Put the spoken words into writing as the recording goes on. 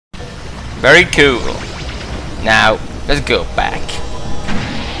Very cool. Now, let's go back.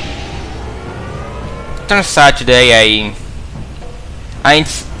 Turns out today I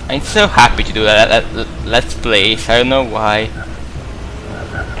ain't so happy to do that let's play. I don't know why.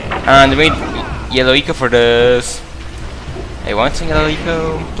 And we made yellow eco for this. I want some yellow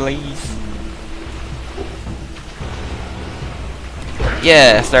eco, please.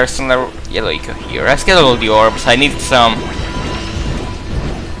 Yes, there's some yellow eco here. Let's get all the orbs. I need some.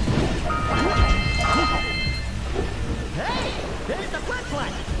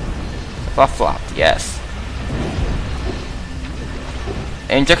 Flop, yes.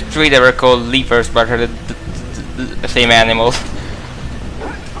 In Jak 3 they were called leapers, but are the same animals.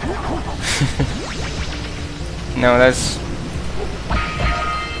 No, let's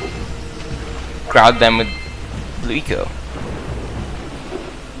crowd them with blue eco.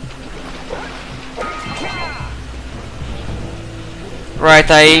 Right,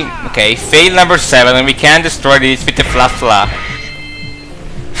 okay, fail number 7, and we can destroy this with the fla.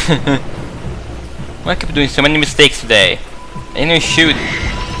 Why I keep doing so many mistakes today? I know shoot.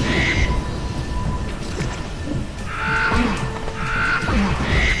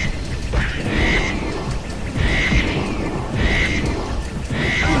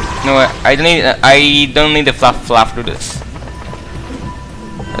 No, I don't need the flap to do this.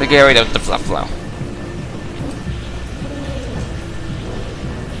 Let's get rid of the flap.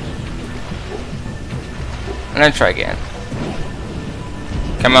 And then try again.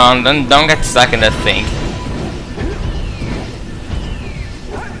 Come on, don't get stuck in that thing.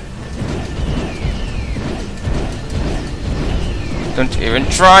 Don't even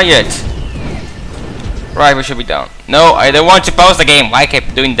try it. Right, we should be done. No, I don't want to pause the game. Why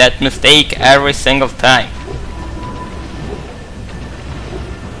keep doing that mistake every single time?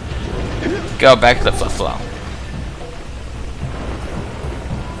 Go back to the flow.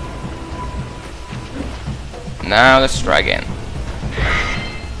 Now let's try again.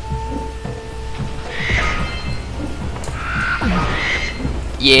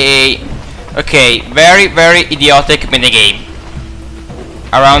 Yay! Okay, very idiotic minigame.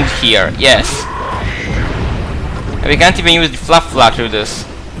 Around here, yes. And we can't even use the flap to do this.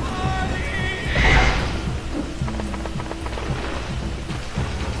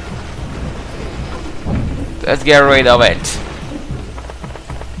 Let's get rid of it.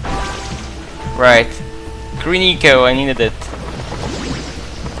 Right. Green eco, I needed it.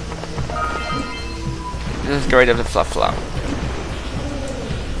 Let's get rid of the flap.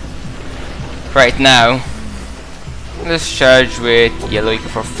 Right now, let's charge with yellow eco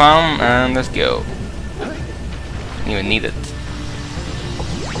for fun, and let's go. Don't even need it.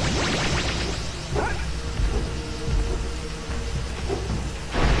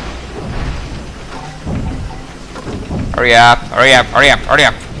 Hurry up.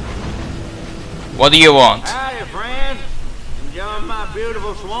 What do you want? Howdy, friend. Enjoying my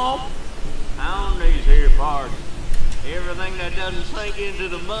beautiful swamp? On these here parts. Everything that doesn't sink into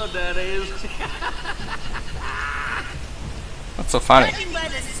the mud, that is. What's so funny? Judging by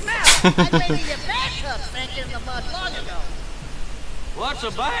the smell, I bet your bathtub sank in the mud long ago. What's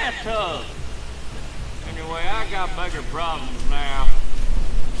a bathtub? Anyway, I got bigger problems now.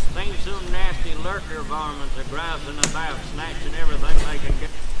 Think some nasty lurker varmints are grousing about, snatching everything they can get.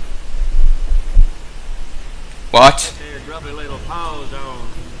 What? Their grubby little paws on,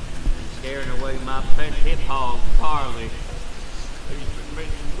 scaring away my pet hip hog, Harley. He's been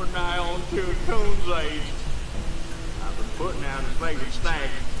missing for nigh on 2 coon's age. I've been putting out his favorite snack.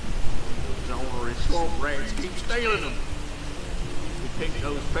 Those ornery swamp rats keep stealing them. We keep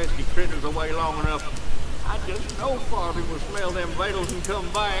those pesky critters away long enough, I just know Farley will smell them vitals and come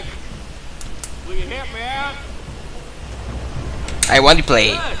back. Will you help me out? I want to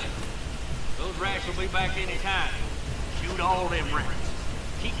play. Good. Those rats will be back any time. Shoot all them rats.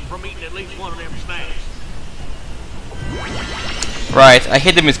 Keep them from eating at least one of them snacks. Right, I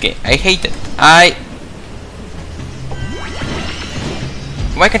hate this game. I hate it.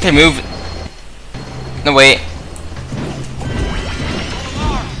 Why can't I move? No way.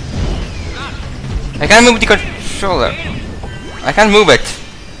 I can't move the controller. I can't move it.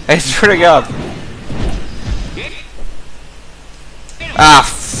 I swear to God. Ah,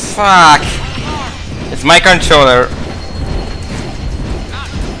 fuck. It's my controller.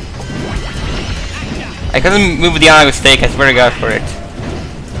 I couldn't move the analog stick, I swear to God for it.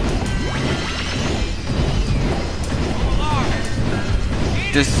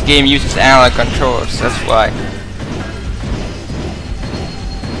 This game uses analog controllers, that's why.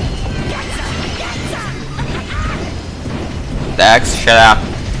 Dax, shut up.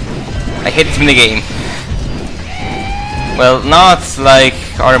 I hate this minigame. Well, not like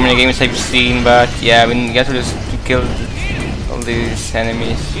other mini games I've seen, but yeah, we get to just to kill all these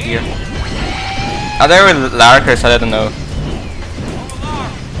enemies here. Are there lurkers? I don't know.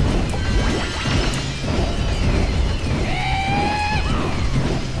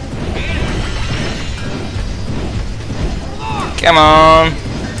 Come on!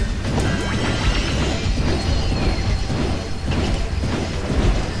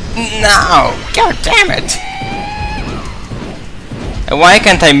 No! God damn it! And why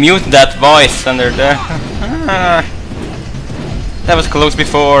can't I mute that voice under there? That was close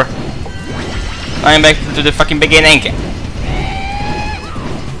before. I'm back to the fucking beginning.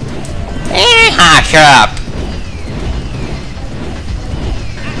 Shut up!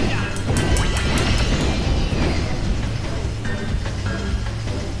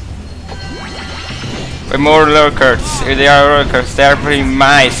 With more lurkers. Here they are lurkers. They are pretty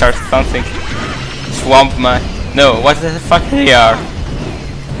mice or something. Swamp mice. No, what the fuck they are?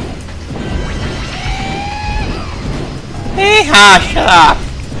 Shut up!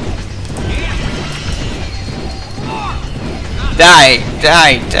 Die!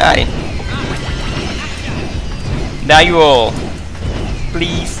 Die! Die! Die you all!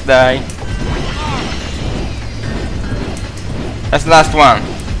 Please die. That's the last one.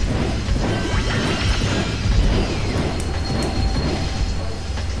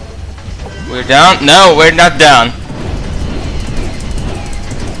 We're down? No, we're not down.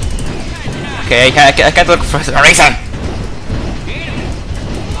 Okay, I can't look for a reason.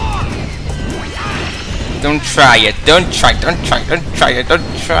 Don't try it. Don't try it. Don't try it. Don't try it.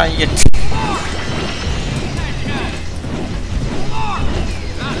 Don't try it.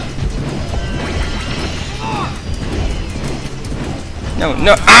 No,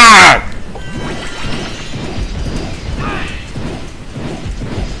 no. Ah!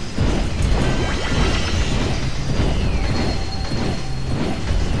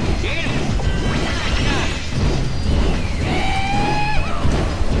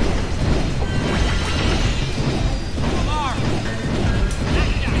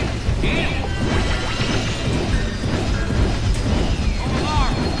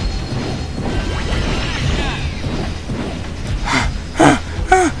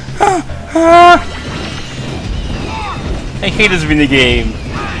 I hate this mini game.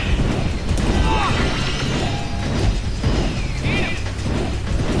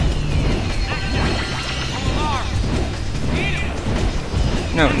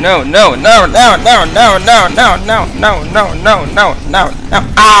 No, no, no, no, no, no, no, no, no, no, no, no, no, no, no, no.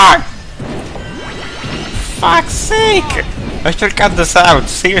 Ah! Fuck's sake! I should cut this out.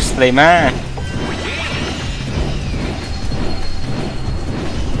 Seriously, man.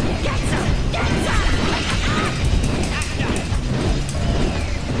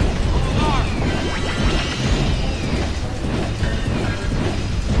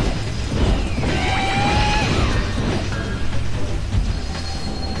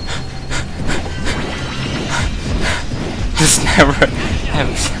 This never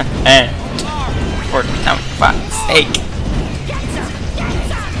has end. For fuck's sake.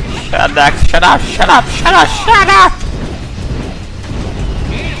 Shut up, shut up, shut up, shut up, shut up!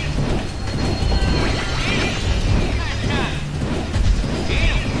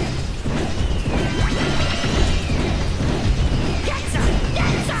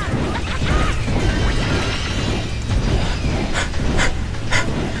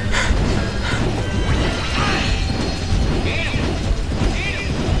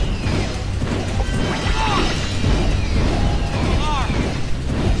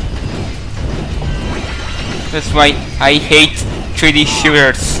 That's why I hate 3D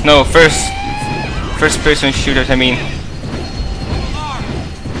shooters. No, first person shooters, I mean.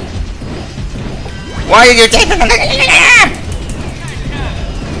 Why did you take it?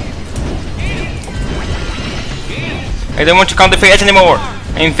 I don't want to count the failures anymore.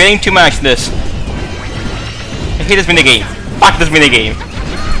 I'm failing too much this. I hate this minigame. Fuck this minigame.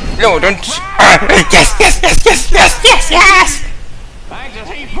 No, don't. Yes, yes, yes, yes, yes, yes, yes! Thanks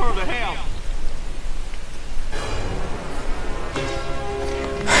a heap for the help.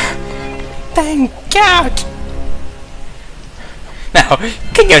 Thank God! Now,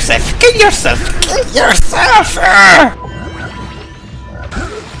 kill yourself! Kill yourself! Kill yourself!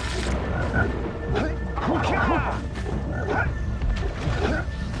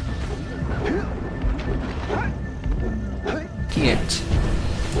 Yet,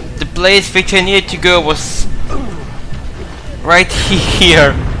 the place which I needed to go was right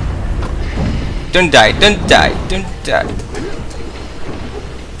here. Don't die! Don't die! Don't die!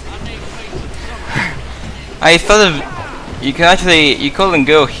 I thought of you couldn't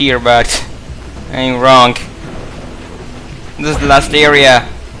go here, but I'm wrong. This is the last area.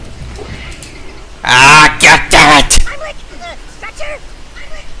 Ah, god damn it! I'm like, Fetcher! I'm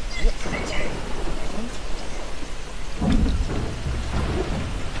like, Fetcher!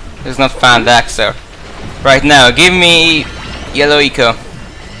 This is not fun, Daxter. Right now, give me yellow eco.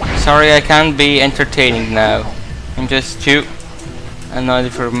 Sorry, I can't be entertaining now. I'm just too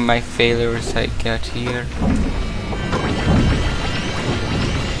annoyed for my failures I got here.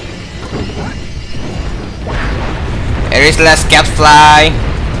 There is less cat fly.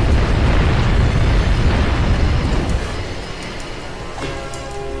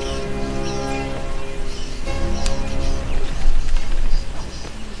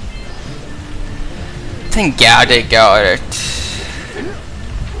 Thank God I got it.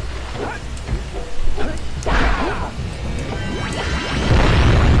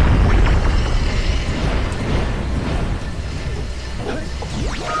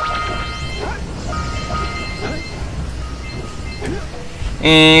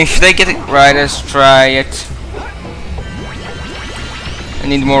 Should I get it right? Let's try it. I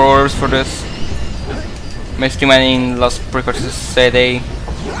need more orbs for this. Missed too many in Lost Precoces City.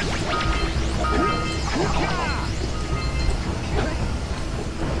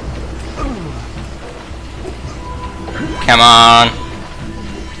 Come on.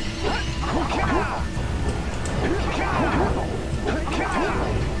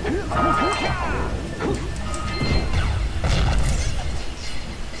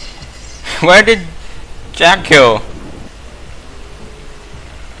 Where did Jak go?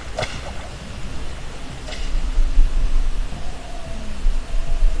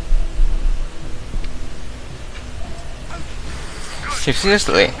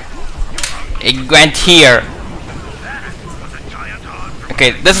 Seriously? It went here.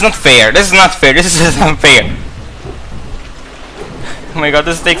 Okay, this is not fair. This is not fair. This is unfair. Oh my god,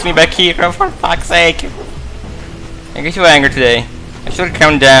 this takes me back here. Oh, for fuck's sake. I get too angry today. I should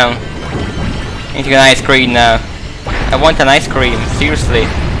calm down. I need to get an ice cream now. I want an ice cream. Seriously.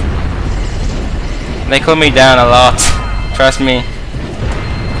 They cool me down a lot. Trust me.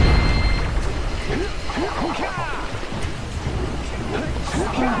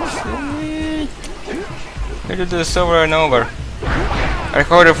 I do this over and over. I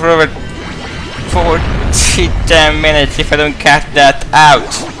recorded for over 40 damn minutes. If I don't cut that out,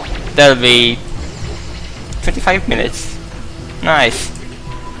 that'll be 25 minutes. Nice.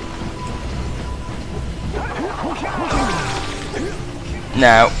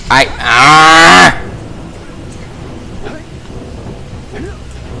 Now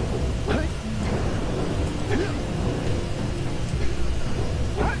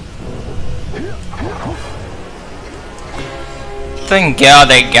thank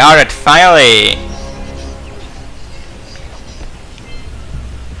God I got it finally.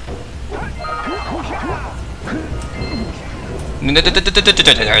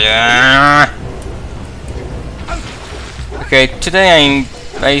 Okay, today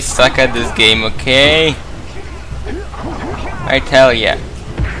I suck at this game, okay? I tell ya.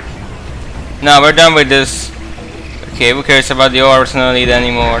 No, we're done with this. Okay, who cares about the orbs? No need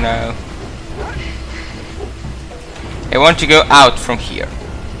anymore now. I want to go out from here.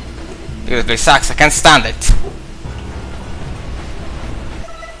 Because this sucks, I can't stand it.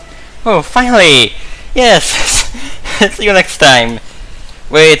 Oh, finally! Yes! See you next time.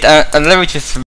 Wait, let me just